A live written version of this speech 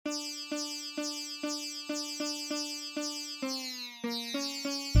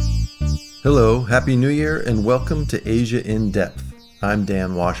Hello, Happy New Year, and welcome to Asia in Depth. I'm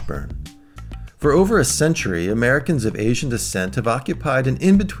Dan Washburn. For over a century, Americans of Asian descent have occupied an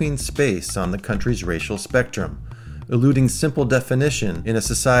in-between space on the country's racial spectrum, eluding simple definition in a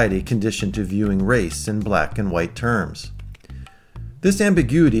society conditioned to viewing race in black and white terms. This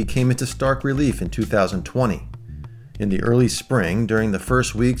ambiguity came into stark relief in 2020. In the early spring, during the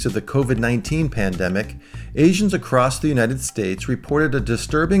first weeks of the COVID-19 pandemic, Asians across the United States reported a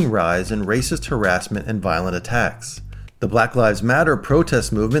disturbing rise in racist harassment and violent attacks. The Black Lives Matter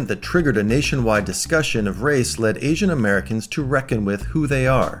protest movement that triggered a nationwide discussion of race led Asian Americans to reckon with who they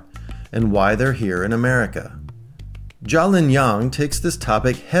are and why they're here in America. Jialin Yang takes this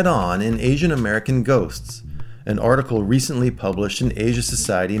topic head-on in Asian American Ghosts, an article recently published in Asia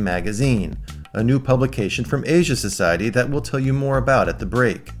Society magazine, a new publication from Asia Society that we'll tell you more about at the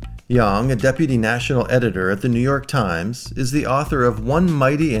break. Yang, a deputy national editor at the New York Times, is the author of One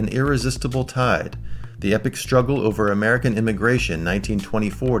Mighty and Irresistible Tide, the epic struggle over American immigration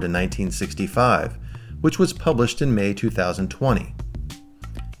 1924 to 1965, which was published in May 2020.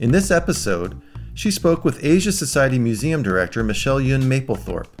 In this episode, she spoke with Asia Society Museum Director Michelle Yun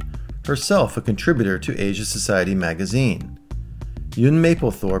Mapplethorpe, herself a contributor to Asia Society magazine. Yun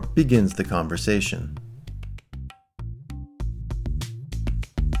Mapplethorpe begins the conversation.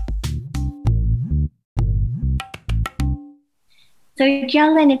 So,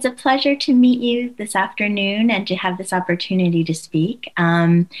 Jialin, it's a pleasure to meet you this afternoon and to have this opportunity to speak.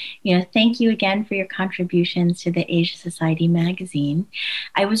 Thank you again for your contributions to the Asia Society magazine.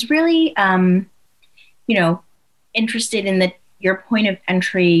 I was really, interested in your point of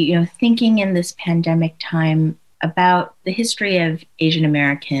entry, thinking in this pandemic time about the history of Asian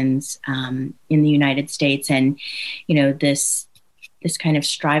Americans in the United States, and this kind of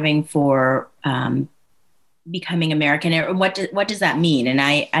striving for becoming American, or what does that mean? And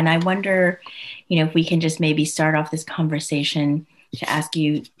I wonder, if we can just maybe start off this conversation to ask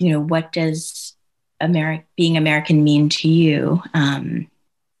you, what does being American mean to you in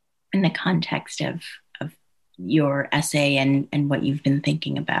the context of your essay and what you've been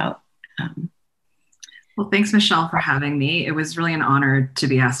thinking about? Well, thanks, Michelle, for having me. It was really an honor to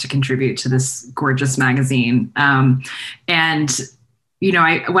be asked to contribute to this gorgeous magazine. When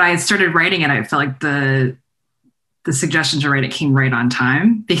I started writing it, I felt like the suggestion to write it came right on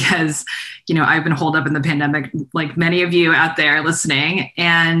time because, I've been holed up in the pandemic, like many of you out there listening,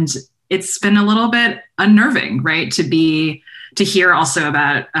 and it's been a little bit unnerving, right? To hear also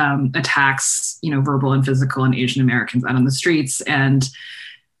about attacks, verbal and physical, on Asian Americans out on the streets. And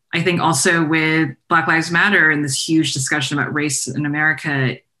I think also with Black Lives Matter and this huge discussion about race in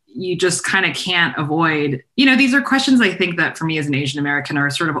America, you just kind of can't avoid, these are questions I think that for me as an Asian American are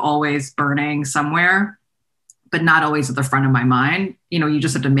sort of always burning somewhere, but not always at the front of my mind. You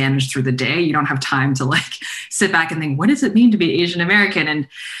just have to manage through the day. You don't have time to sit back and think, what does it mean to be Asian American?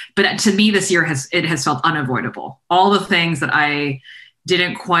 But to me, this year has felt unavoidable. All the things that I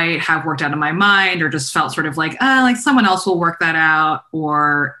didn't quite have worked out in my mind, or just felt sort of like someone else will work that out,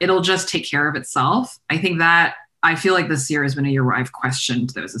 or it'll just take care of itself. I feel like this year has been a year where I've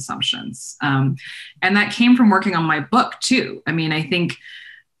questioned those assumptions. And that came from working on my book too. I mean, I think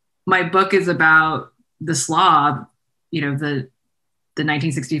my book is about this law, the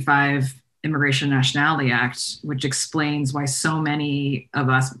 1965 Immigration and Nationality Act, which explains why so many of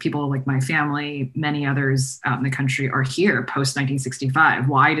us, people like my family, many others out in the country, are here post 1965.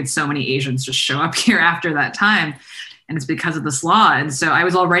 Why did so many Asians just show up here after that time? And it's because of this law. And so I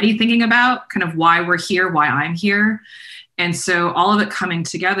was already thinking about kind of why we're here, why I'm here. And so all of it coming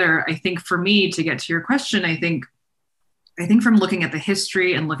together, I think for me, to get to your question, I think from looking at the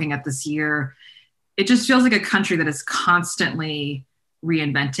history and looking at this year, it just feels like a country that is constantly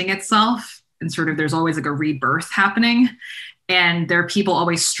reinventing itself, and sort of there's always like a rebirth happening, and there are people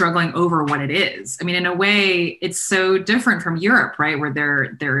always struggling over what it is. I mean, in a way, it's so different from Europe, right, where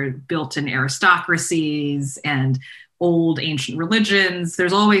they're built in aristocracies and old ancient religions.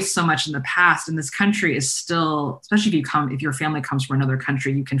 There's always so much in the past, and this country is still, especially if your family comes from another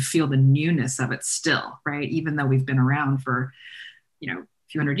country, you can feel the newness of it still, right? Even though we've been around for,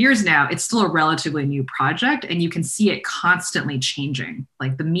 few hundred years now, it's still a relatively new project, and you can see it constantly changing.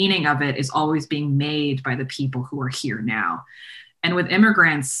 Like the meaning of it is always being made by the people who are here now. And with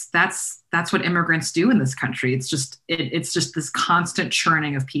immigrants, that's what immigrants do in this country. It's just this constant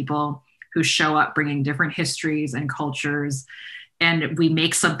churning of people who show up bringing different histories and cultures, and we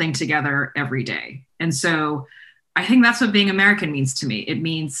make something together every day. And so I think that's what being American means to me. It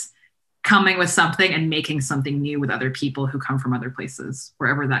means coming with something and making something new with other people who come from other places,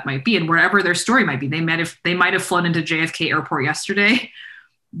 wherever that might be, and wherever their story might be. They might have flown into JFK Airport yesterday,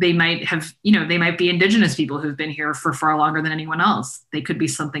 they might have, they might be indigenous people who've been here for far longer than anyone else. They could be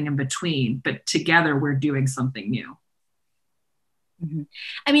something in between, but together we're doing something new. Mm-hmm.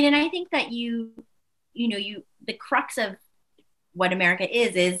 I mean, and I think that the crux of what America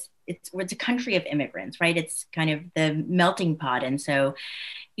is it's a country of immigrants, right? It's kind of the melting pot. And so,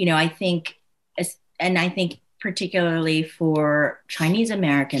 I think particularly for Chinese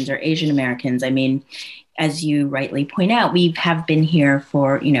Americans or Asian Americans, I mean, as you rightly point out, we have been here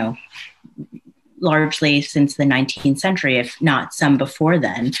for, largely since the 19th century, if not some before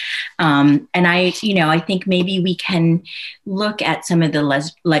then. And I think maybe we can look at some of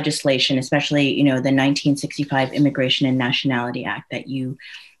the legislation, especially, the 1965 Immigration and Nationality Act that you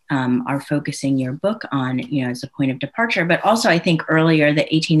are focusing your book on, as a point of departure, but also I think earlier the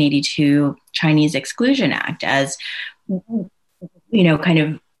 1882 Chinese Exclusion Act as, kind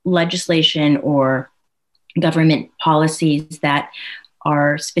of legislation or government policies that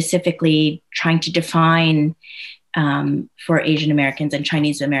are specifically trying to define for Asian Americans and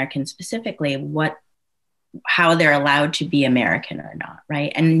Chinese Americans specifically how they're allowed to be American or not,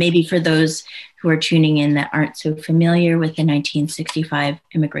 right? And maybe for those who are tuning in that aren't so familiar with the 1965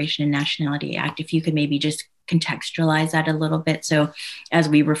 Immigration and Nationality Act, if you could maybe just contextualize that a little bit. So as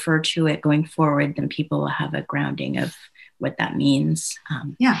we refer to it going forward, then people will have a grounding of what that means.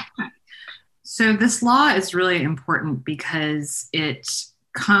 Yeah. So this law is really important because it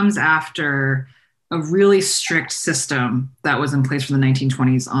comes after a really strict system that was in place from the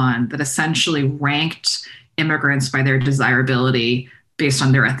 1920s on that essentially ranked immigrants by their desirability based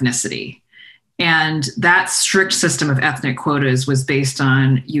on their ethnicity. And that strict system of ethnic quotas was based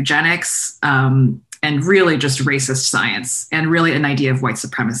on eugenics and really just racist science and really an idea of white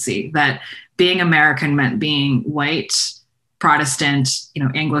supremacy, that being American meant being white, Protestant,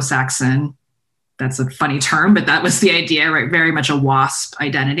 Anglo-Saxon. That's a funny term, but that was the idea, right? Very much a WASP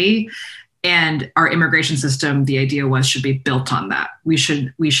identity. And our immigration system, the idea was, should be built on that. We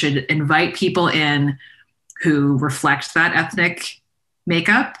should invite people in who reflect that ethnic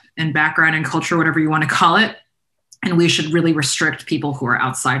makeup and background and culture, whatever you want to call it. And we should really restrict people who are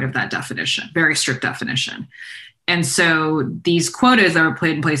outside of that definition, very strict definition. And so these quotas that were put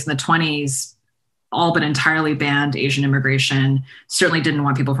in place in the 20s all but entirely banned Asian immigration, certainly didn't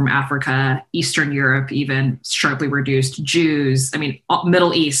want people from Africa, Eastern Europe, even sharply reduced Jews,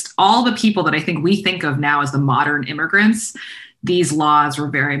 Middle East, all the people that I think we think of now as the modern immigrants, these laws were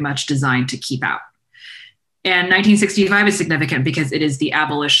very much designed to keep out. And 1965 is significant because it is the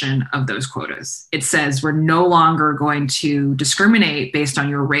abolition of those quotas. It says we're no longer going to discriminate based on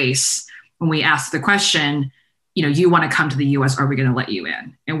your race when we ask the question, you want to come to the US, are we going to let you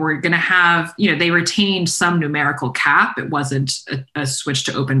in? And we're going to have, they retained some numerical cap. It wasn't a switch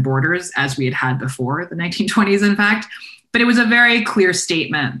to open borders as we had before the 1920s, in fact. But it was a very clear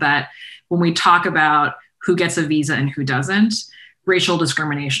statement that when we talk about who gets a visa and who doesn't, racial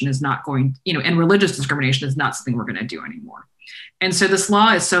discrimination is not going, and religious discrimination is not something we're going to do anymore. And so this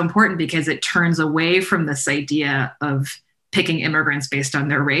law is so important because it turns away from this idea of picking immigrants based on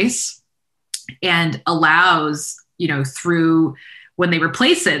their race and allows, through when they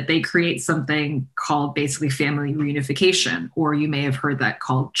replace it, they create something called basically family reunification, or you may have heard that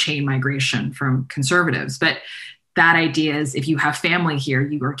called chain migration from conservatives. But that idea is if you have family here,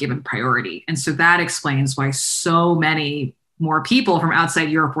 you are given priority. And so that explains why so many more people from outside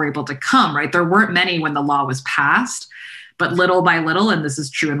Europe were able to come, right? There weren't many when the law was passed, but little by little, and this is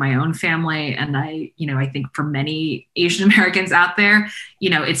true in my own family, and I think for many Asian Americans out there,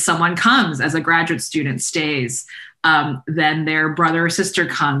 it's someone comes as a graduate student, stays, then their brother or sister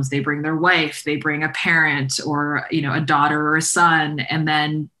comes, they bring their wife, they bring a parent or, a daughter or a son, and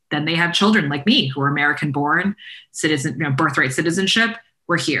then they have children like me who are American born, citizen, birthright citizenship,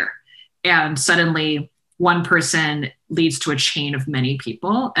 we're here. And suddenly one person leads to a chain of many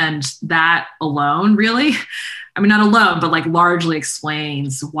people. And that alone really, not alone, but largely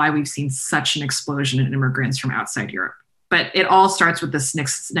explains why we've seen such an explosion in immigrants from outside Europe. But it all starts with this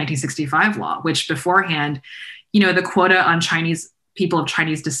 1965 law, which beforehand, the quota on people of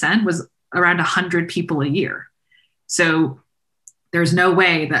Chinese descent was around 100 people a year. So there's no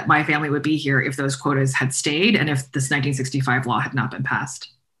way that my family would be here if those quotas had stayed and if this 1965 law had not been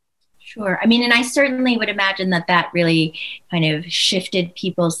passed. Sure. And I certainly would imagine that really kind of shifted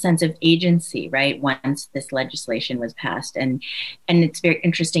people's sense of agency, right, once this legislation was passed. And it's very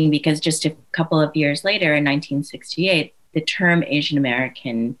interesting because just a couple of years later, in 1968, the term Asian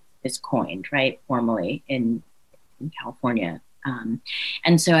American is coined, right, formally in California.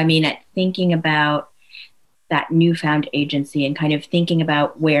 And so, thinking about that newfound agency and kind of thinking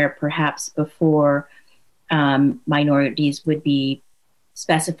about where perhaps before minorities would be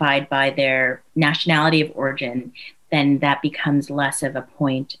specified by their nationality of origin, then that becomes less of a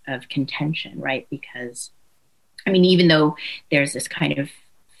point of contention, right? Because, I mean, even though there's this kind of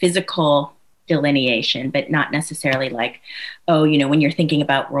physical delineation, but not necessarily like, oh, you know, when you're thinking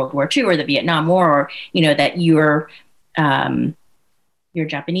about World War II or the Vietnam War, or, you know, that you're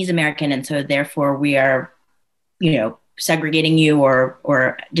Japanese American, and so therefore we are, you know, segregating you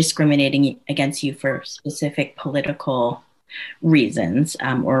or discriminating against you for specific political reasons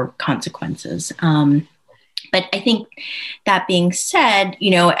or consequences. But I think that being said,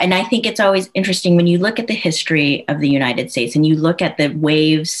 you know, and I think it's always interesting when you look at the history of the United States and you look at the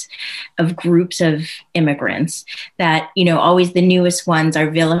waves of groups of immigrants, that, you know, always the newest ones are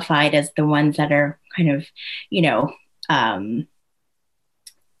vilified as the ones that are kind of, you know, I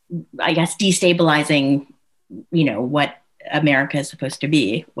guess destabilizing, you know, what America is supposed to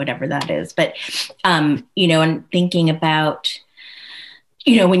be, whatever that is. But, you know, and thinking about,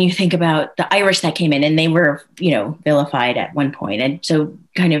 you know, when you think about the Irish that came in and they were, you know, vilified at one point. And so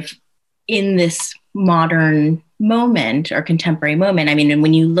kind of in this modern moment or contemporary moment, I mean, and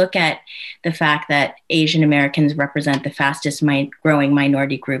when you look at the fact that Asian Americans represent the fastest growing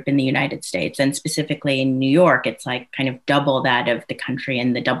minority group in the United States, and specifically in New York, it's like kind of double that of the country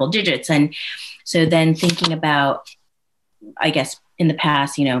in the double digits. And so then thinking about, I guess in the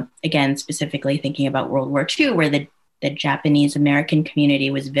past, you know, again, specifically thinking about World War II, where the Japanese American community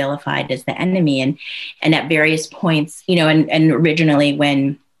was vilified as the enemy. And at various points, you know, and originally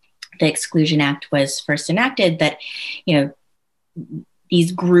when the Exclusion Act was first enacted, that, you know,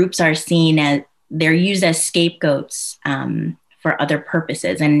 these groups are seen as, they're used as scapegoats for other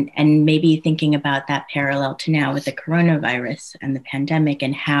purposes. And maybe thinking about that parallel to now with the coronavirus and the pandemic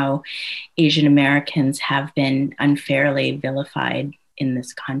and how Asian Americans have been unfairly vilified in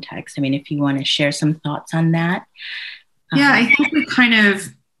this context. I mean, if you want to share some thoughts on that. Yeah, I think we kind of,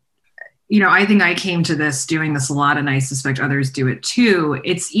 you know, I think I came to this doing this a lot, and I suspect others do it too.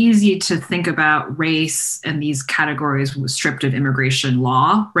 It's easy to think about race and these categories stripped of immigration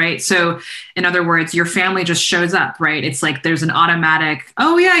law, right? So in other words, your family just shows up, right? It's like there's an automatic,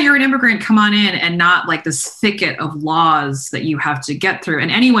 oh yeah, you're an immigrant, come on in, and not like this thicket of laws that you have to get through. And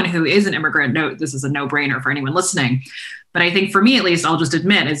anyone who is an immigrant, no, this is a no-brainer for anyone listening. But I think for me, at least, I'll just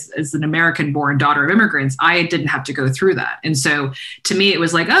admit, as an American-born daughter of immigrants, I didn't have to go through that. And so to me, it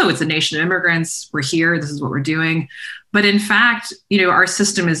was like, oh, it's a nation of immigrants. We're here. This is what we're doing. But in fact, you know, our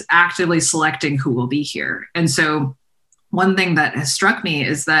system is actively selecting who will be here. And so one thing that has struck me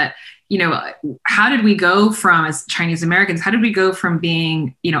is that, you know, how did we go from, as Chinese Americans, how did we go from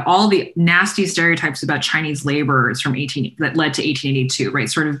being, you know, all the nasty stereotypes about Chinese laborers that led to 1882, right?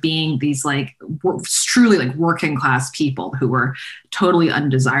 Sort of being these like truly like working class people who were totally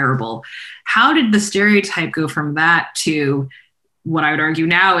undesirable. How did the stereotype go from that to what I would argue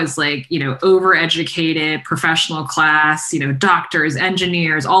now is like, you know, overeducated, professional class, you know, doctors,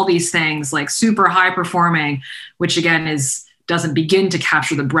 engineers, all these things, like super high performing, which again doesn't begin to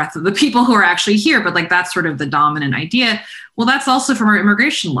capture the breadth of the people who are actually here, but like that's sort of the dominant idea. Well, that's also from our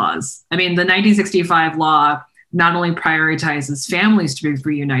immigration laws. I mean, the 1965 law not only prioritizes families to be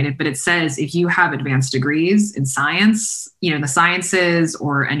reunited, but it says if you have advanced degrees in science, you know, the sciences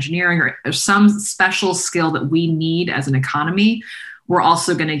or engineering or some special skill that we need as an economy, we're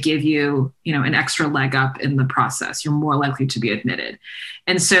also going to give you, you know, an extra leg up in the process. You're more likely to be admitted.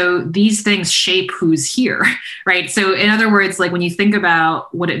 And so these things shape who's here, right? So in other words, like when you think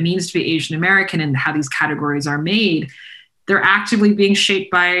about what it means to be Asian American and how these categories are made, they're actively being shaped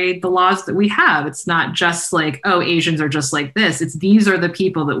by the laws that we have. It's not just like, oh, Asians are just like this. It's these are the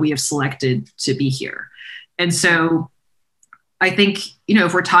people that we have selected to be here. And so I think, you know,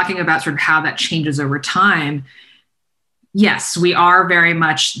 if we're talking about sort of how that changes over time, yes, we are very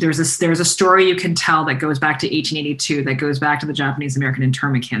much, there's a story you can tell that goes back to 1882, that goes back to the Japanese American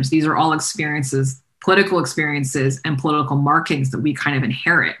internment camps. These are all experiences, political experiences and political markings that we kind of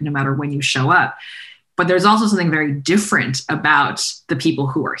inherit no matter when you show up. But there's also something very different about the people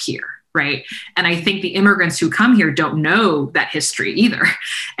who are here, right? And I think the immigrants who come here don't know that history either.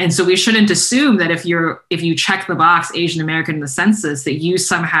 And so we shouldn't assume that if you check the box Asian American in the census, that you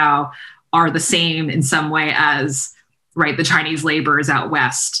somehow are the same in some way as, right, the Chinese laborers out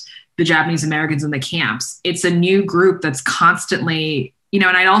west, the Japanese Americans in the camps. It's a new group that's constantly, you know,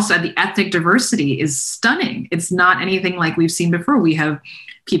 and I'd also add the ethnic diversity is stunning. It's not anything like we've seen before. We have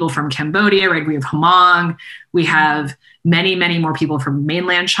people from Cambodia, right? We have Hmong. We have many, many more people from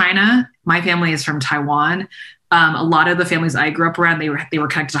mainland China. My family is from Taiwan. A lot of the families I grew up around, they were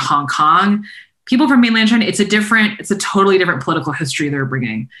connected to Hong Kong. people from mainland China, it's a totally different political history they're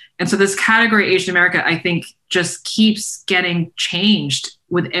bringing. And so this category, Asian America, I think just keeps getting changed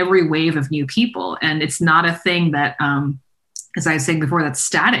with every wave of new people. And it's not a thing that, as I was saying before, that's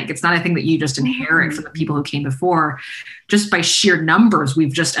static. It's not a thing that you just inherit from the people who came before. Just by sheer numbers,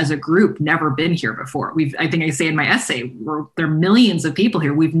 we've just as a group never been here before. I think I say in my essay, there are millions of people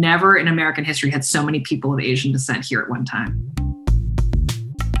here. We've never in American history had so many people of Asian descent here at one time.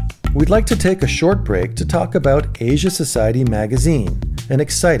 We'd like to take a short break to talk about Asia Society Magazine, an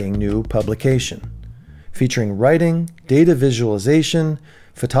exciting new publication. Featuring writing, data visualization,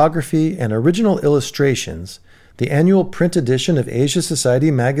 photography, and original illustrations, the annual print edition of Asia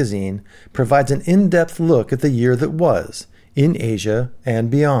Society Magazine provides an in-depth look at the year that was, in Asia and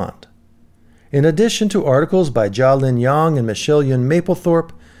beyond. In addition to articles by Jialin Yang and Michelle Yun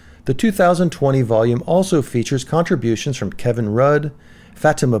Mapplethorpe, the 2020 volume also features contributions from Kevin Rudd,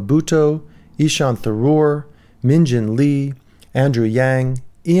 Fatima Bhutto, Ishan Tharoor, Minjin Lee, Andrew Yang,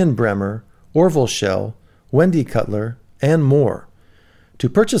 Ian Bremmer, Orville Schell, Wendy Cutler, and more. To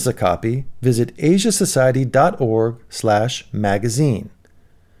purchase a copy, visit asiasociety.org/magazine.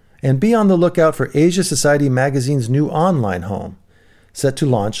 And be on the lookout for Asia Society Magazine's new online home, set to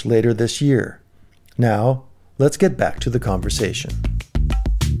launch later this year. Now, let's get back to the conversation.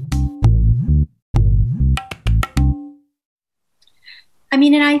 I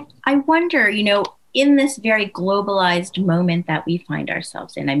mean, and I wonder, in this very globalized moment that we find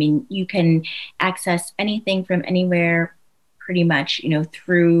ourselves in, I mean, you can access anything from anywhere pretty much,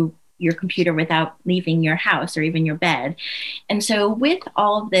 through your computer without leaving your house or even your bed. And so with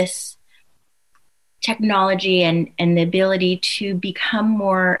all of this technology and the ability to become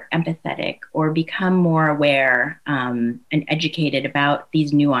more empathetic or become more aware and educated about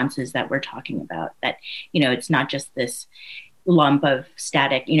these nuances that we're talking about, that, it's not just this lump of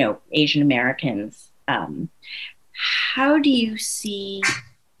static, Asian Americans. How do you see,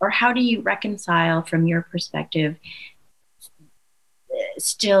 or how do you reconcile from your perspective,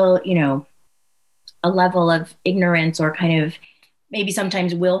 still, a level of ignorance or kind of maybe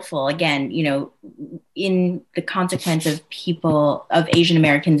sometimes willful, again, in the consequence of Asian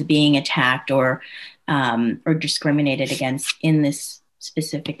Americans being attacked or discriminated against in this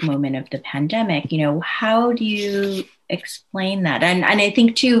specific moment of the pandemic, how do you explain that? And I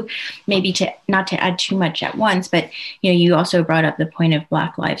think too, maybe not to add too much at once, but, you also brought up the point of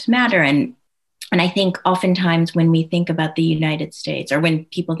Black Lives Matter. And I think oftentimes when we think about the United States, or when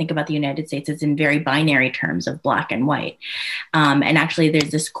people think about the United States, it's in very binary terms of black and white. And actually,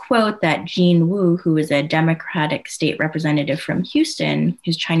 there's this quote that Jean Wu, who is a Democratic state representative from Houston,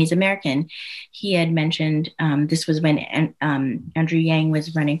 who's Chinese American, he had mentioned, this was when Andrew Yang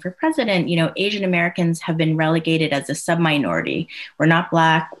was running for president, Asian Americans have been relegated as a subminority. We're not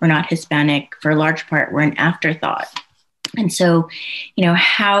Black, we're not Hispanic. For a large part, we're an afterthought. And so,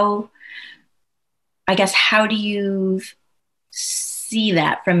 how do you see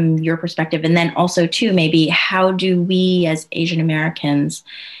that from your perspective? And then also too, maybe how do we as Asian Americans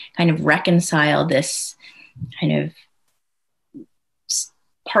kind of reconcile this kind of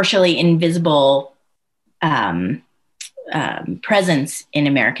partially invisible presence in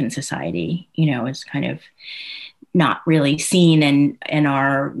American society, is kind of not really seen and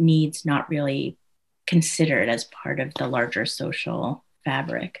our needs not really considered as part of the larger social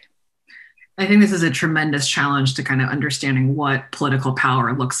fabric? I think this is a tremendous challenge to kind of understanding what political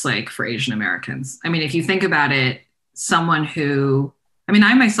power looks like for Asian Americans. I mean, if you think about it,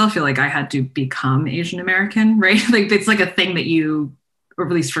 I myself feel like I had to become Asian American, right? Like it's like a thing that or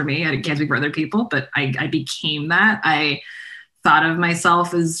at least for me, I can't speak for other people, but I became that. I thought of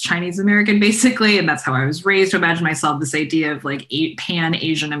myself as Chinese American basically, and that's how I was raised to imagine myself, this idea of like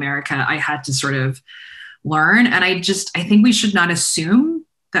pan-Asian America. I had to sort of learn. And I think we should not assume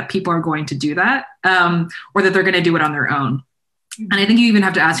that people are going to do that, or that they're going to do it on their own. And I think you even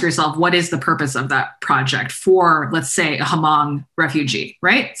have to ask yourself, what is the purpose of that project for, let's say, a Hmong refugee,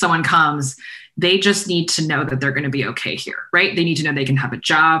 right? Someone comes, they just need to know that they're going to be okay here, right? They need to know they can have a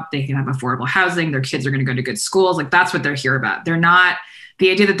job, they can have affordable housing, their kids are going to go to good schools. Like that's what they're here about. They're not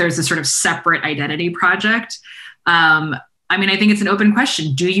the idea that there's this sort of separate identity project. I think it's an open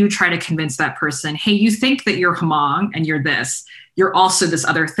question. Do you try to convince that person, hey, you think that you're Hmong and you're this, you're also this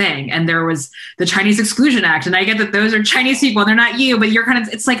other thing. And there was the Chinese Exclusion Act. And I get that those are Chinese people, they're not you, but you're kind of,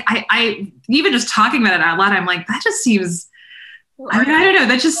 it's like, I even just talking about it out loud, I'm like, that just seems, I don't know.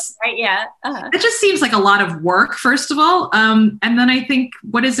 That just, right, yeah. That just seems like a lot of work, first of all. And then I think,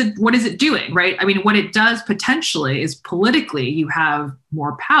 what is it doing, right? I mean, what it does potentially is politically, you have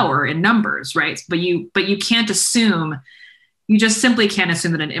more power in numbers, right? But you can't assume, you just simply can't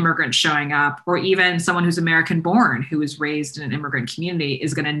assume that an immigrant showing up, or even someone who's American born, who was raised in an immigrant community,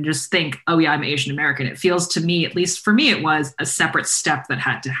 is going to just think, oh yeah, I'm Asian American. It feels to me, at least for me, it was a separate step that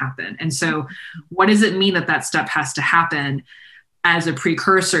had to happen. And so what does it mean that that step has to happen as a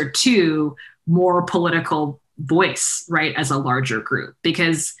precursor to more political voice, right, as a larger group?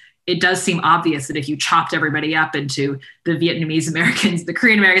 Because it does seem obvious that if you chopped everybody up into the Vietnamese Americans, the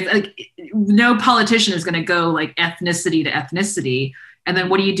Korean Americans, like, no politician is going to go like ethnicity to ethnicity. And then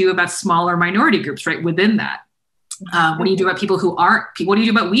what do you do about smaller minority groups, right, within that? What do you do about people who aren't? What do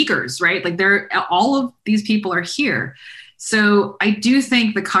you do about Uyghurs, right? Like, all of these people are here. So I do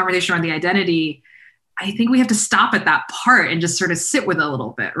think the conversation around the identity, I think we have to stop at that part and just sort of sit with it a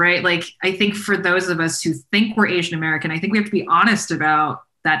little bit, right? Like, I think for those of us who think we're Asian American, I think we have to be honest about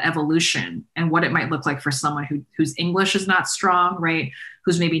that evolution and what it might look like for someone whose English is not strong, right?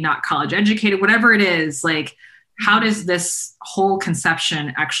 Who's maybe not college educated, whatever it is. Like, how does this whole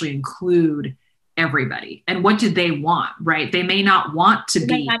conception actually include everybody? And what do they want, right? They may not want to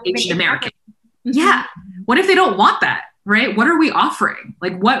be Asian American. Yeah. What if they don't want that, right? What are we offering?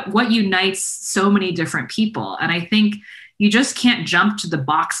 Like, what unites so many different people? And I think you just can't jump to the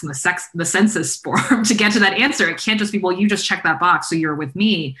box in the census form to get to that answer. It can't just be, well, you just check that box, so you're with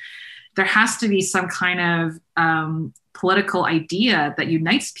me. There has to be some kind of political idea that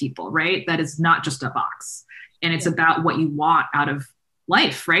unites people, right? That is not just a box. And it's about what you want out of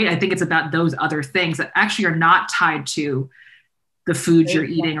life, right? I think it's about those other things that actually are not tied to the food you're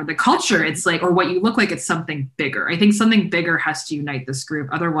eating or the culture. It's like, or what you look like. It's something bigger. I think something bigger has to unite this group.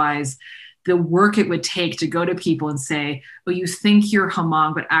 Otherwise, the work it would take to go to people and say, oh, you think you're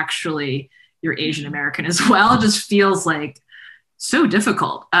Hmong, but actually you're Asian American as well, just feels like so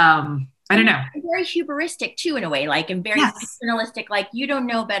difficult. I don't know. Very hubristic too, in a way, like, and very paternalistic, like, you don't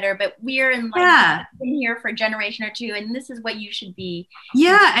know better, but we're been here for a generation or two, and this is what you should be.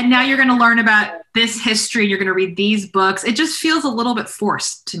 Yeah. And now you're going to learn about this history, and you're going to read these books. It just feels a little bit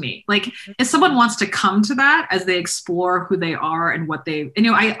forced to me. Like, if someone wants to come to that as they explore who they are and what they,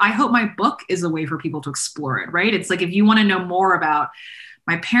 I hope my book is a way for people to explore it, right? It's like, if you want to know more about,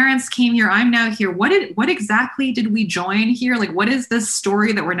 my parents came here, I'm now here, what exactly did we join here? Like, what is this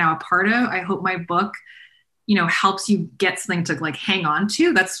story that we're now a part of? I hope my book, helps you get something to like hang on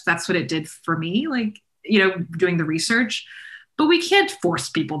to. That's what it did for me, like, doing the research. But we can't force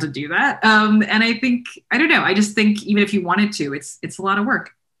people to do that. And I think, I don't know, I just think even if you wanted to, it's a lot of work.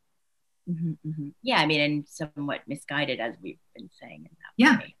 Mm-hmm, mm-hmm. Yeah, I mean, and somewhat misguided, as we've been saying.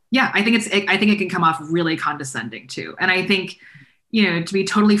 Yeah. I think it can come off really condescending too. And I think, to be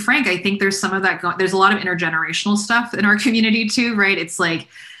totally frank, I think there's some of that. There's a lot of intergenerational stuff in our community too, right? It's like,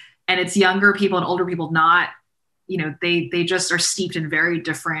 and it's younger people and older people not, they just are steeped in very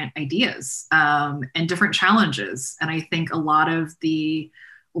different ideas and different challenges. And I think a lot of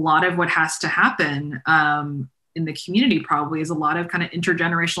what has to happen in the community probably is a lot of kind of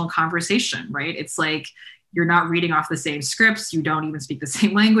intergenerational conversation, right? It's like, you're not reading off the same scripts. You don't even speak the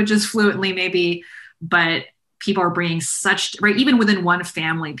same languages fluently, maybe, but people are bringing right, even within one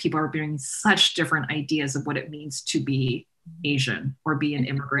family, people are bringing such different ideas of what it means to be Asian or be an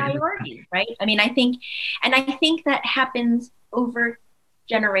immigrant. Priority, right? I mean, I think that happens over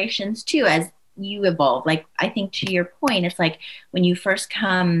generations too, as you evolve. Like, I think to your point, it's like when you first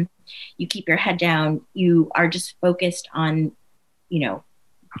come, you keep your head down, you are just focused on,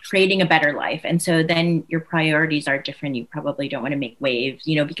 creating a better life. And so then your priorities are different. You probably don't want to make waves,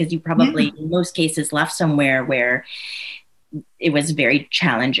 because you probably in most cases left somewhere where it was very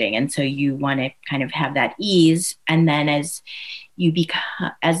challenging. And so you want to kind of have that ease. And then as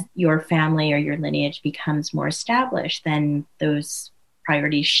your family or your lineage becomes more established, then those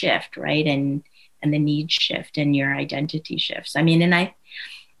priorities shift, right? And the needs shift and your identity shifts. I mean, and I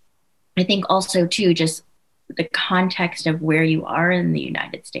think also too, just the context of where you are in the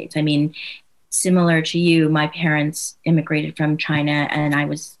United States. I mean, similar to you, my parents immigrated from China, and I'm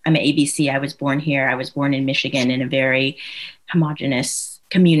an ABC. I was born here. I was born in Michigan in a very homogenous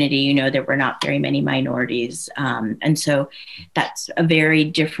community. There were not very many minorities. And so that's a very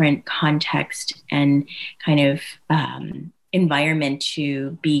different context and kind of environment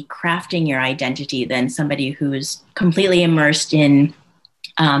to be crafting your identity than somebody who's completely immersed in,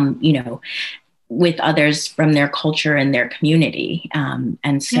 with others from their culture and their community.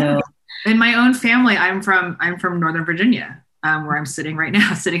 And so in my own family, I'm from Northern Virginia, where I'm sitting right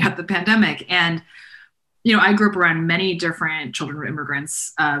now, sitting out the pandemic. And, I grew up around many different children of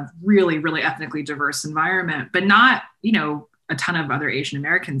immigrants, really, really ethnically diverse environment, but not, a ton of other Asian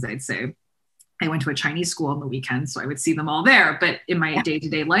Americans, I'd say. I went to a Chinese school on the weekends, so I would see them all there. But in my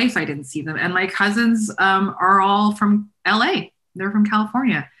day-to-day life, I didn't see them. And my cousins are all from LA. They're from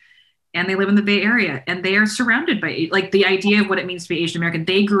California. And they live in the Bay Area. And they are surrounded by, like, the idea of what it means to be Asian American.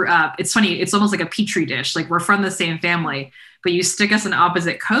 They grew up, it's funny, it's almost like a petri dish. Like, we're from the same family, but you stick us on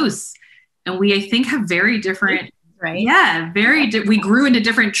opposite coasts. And we, I think, have very different... Right. Yeah, we grew into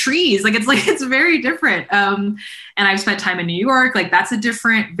different trees. It's very different. And I've spent time in New York. Like, that's a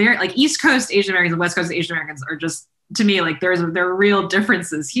different, very, like, East Coast Asian Americans and West Coast Asian Americans are just, to me, like, there are real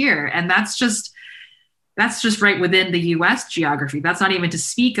differences here. And that's just right within the US geography. That's not even to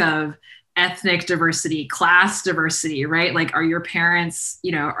speak of ethnic diversity, class diversity, right? Like, are your parents,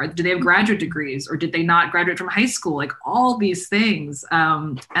 do they have graduate degrees, or did they not graduate from high school? Like, all these things.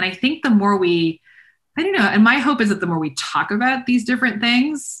 And I think the more I don't know. And my hope is that the more we talk about these different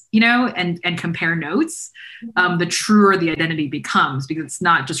things, and compare notes, the truer the identity becomes, because it's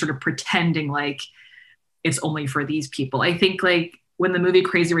not just sort of pretending like it's only for these people. I think, like, when the movie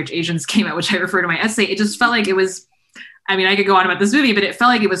Crazy Rich Asians came out, which I refer to in my essay, it just felt like it was, I mean, I could go on about this movie, but it felt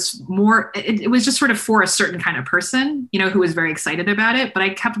like it was more, it was just sort of for a certain kind of person, who was very excited about it. But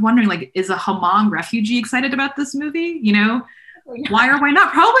I kept wondering, like, is a Hmong refugee excited about this movie? Why or why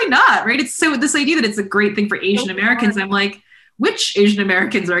not? Probably not, right? It's so this idea that it's a great thing for Asian Americans. I'm like, which Asian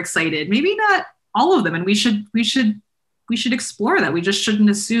Americans are excited? Maybe not all of them. And we should explore that. We just shouldn't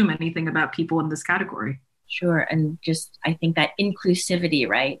assume anything about people in this category. Sure. And just, I think that inclusivity,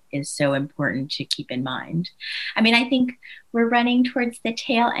 right, is so important to keep in mind. I mean, I think we're running towards the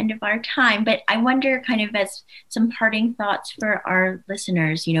tail end of our time, but I wonder, kind of as some parting thoughts for our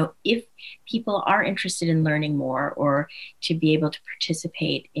listeners, if people are interested in learning more, or to be able to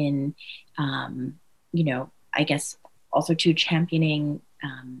participate in, I guess also to championing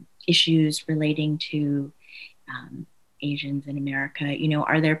issues relating to Asians in America,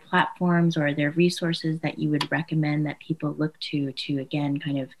 are there platforms or are there resources that you would recommend that people look to again,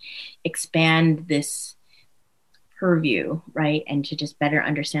 kind of expand this purview, right? And to just better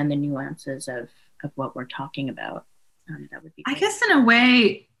understand the nuances of what we're talking about. That would be great. I guess in a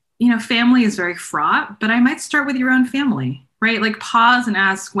way, family is very fraught, but I might start with your own family, right? Like, pause and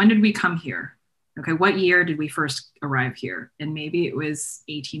ask, when did we come here? Okay, what year did we first arrive here? And maybe it was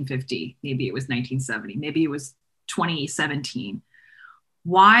 1850, maybe it was 1970, maybe it was 2017.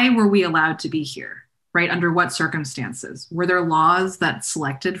 Why were we allowed to be here, right? Under what circumstances? Were there laws that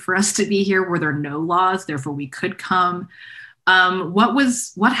selected for us to be here? Were there no laws, therefore we could come?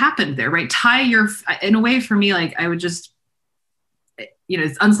 What happened there, right? In a way, for me, like, I would just,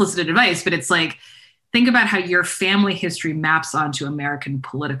 it's unsolicited advice, but it's like, think about how your family history maps onto American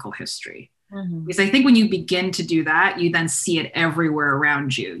political history. Mm-hmm. Because I think when you begin to do that, you then see it everywhere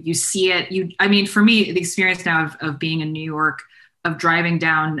around you. You see it, for me, the experience now of being in New York, of driving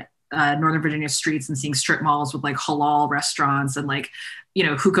down Northern Virginia streets and seeing strip malls with, like, halal restaurants and, like,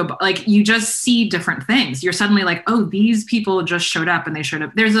 hookah, like, you just see different things. You're suddenly like, oh, these people just showed up, and they showed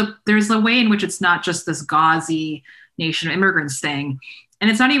up. There's a way in which it's not just this gauzy nation of immigrants thing. And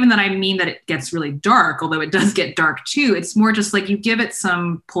it's not even that I mean that it gets really dark, although it does get dark too. It's more just like you give it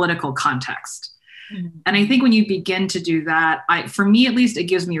some political context. Mm-hmm. And I think when you begin to do that, for me at least, it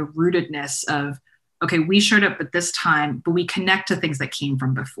gives me a rootedness of, okay, we showed up at this time, but we connect to things that came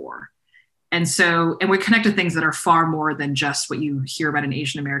from before. And we connect to things that are far more than just what you hear about in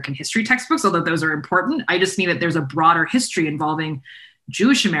Asian American history textbooks, although those are important. I just mean that there's a broader history involving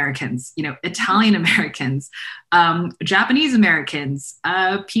Jewish Americans, Italian Americans, Japanese Americans,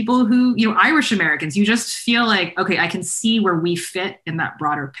 people who, Irish Americans. You just feel like, okay, I can see where we fit in that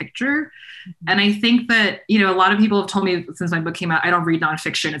broader picture. Mm-hmm. And I think that, a lot of people have told me since my book came out, I don't read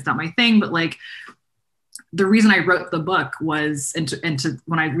nonfiction, it's not my thing, but, like, the reason I wrote the book was,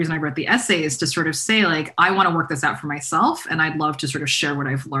 reason I wrote the essay is to sort of say, like, I want to work this out for myself, and I'd love to sort of share what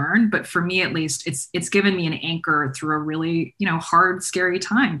I've learned. But for me, at least, it's given me an anchor through a really, hard, scary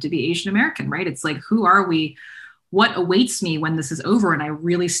time to be Asian American, right? It's like, who are we? What awaits me when this is over and I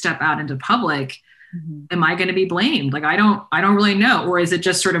really step out into public? Mm-hmm. Am I going to be blamed? Like, I don't really know. Or is it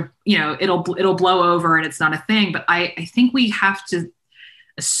just sort of, it'll blow over and it's not a thing? But I think we have to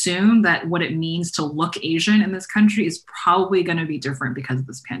assume that what it means to look Asian in this country is probably going to be different because of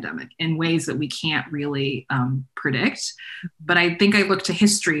this pandemic in ways that we can't really predict. But I think I look to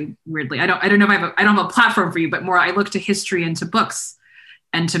history weirdly. I don't know if I don't have a platform for you, but more I look to history and to books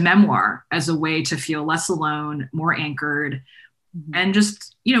and to memoir as a way to feel less alone, more anchored, and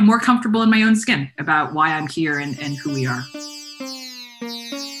just, more comfortable in my own skin about why I'm here and who we are.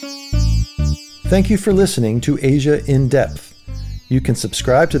 Thank you for listening to Asia in Depth. You can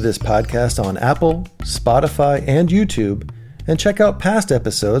subscribe to this podcast on Apple, Spotify, and YouTube, and check out past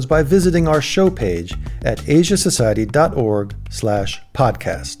episodes by visiting our show page at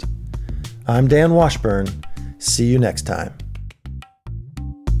asiasociety.org/podcast. I'm Dan Washburn. See you next time.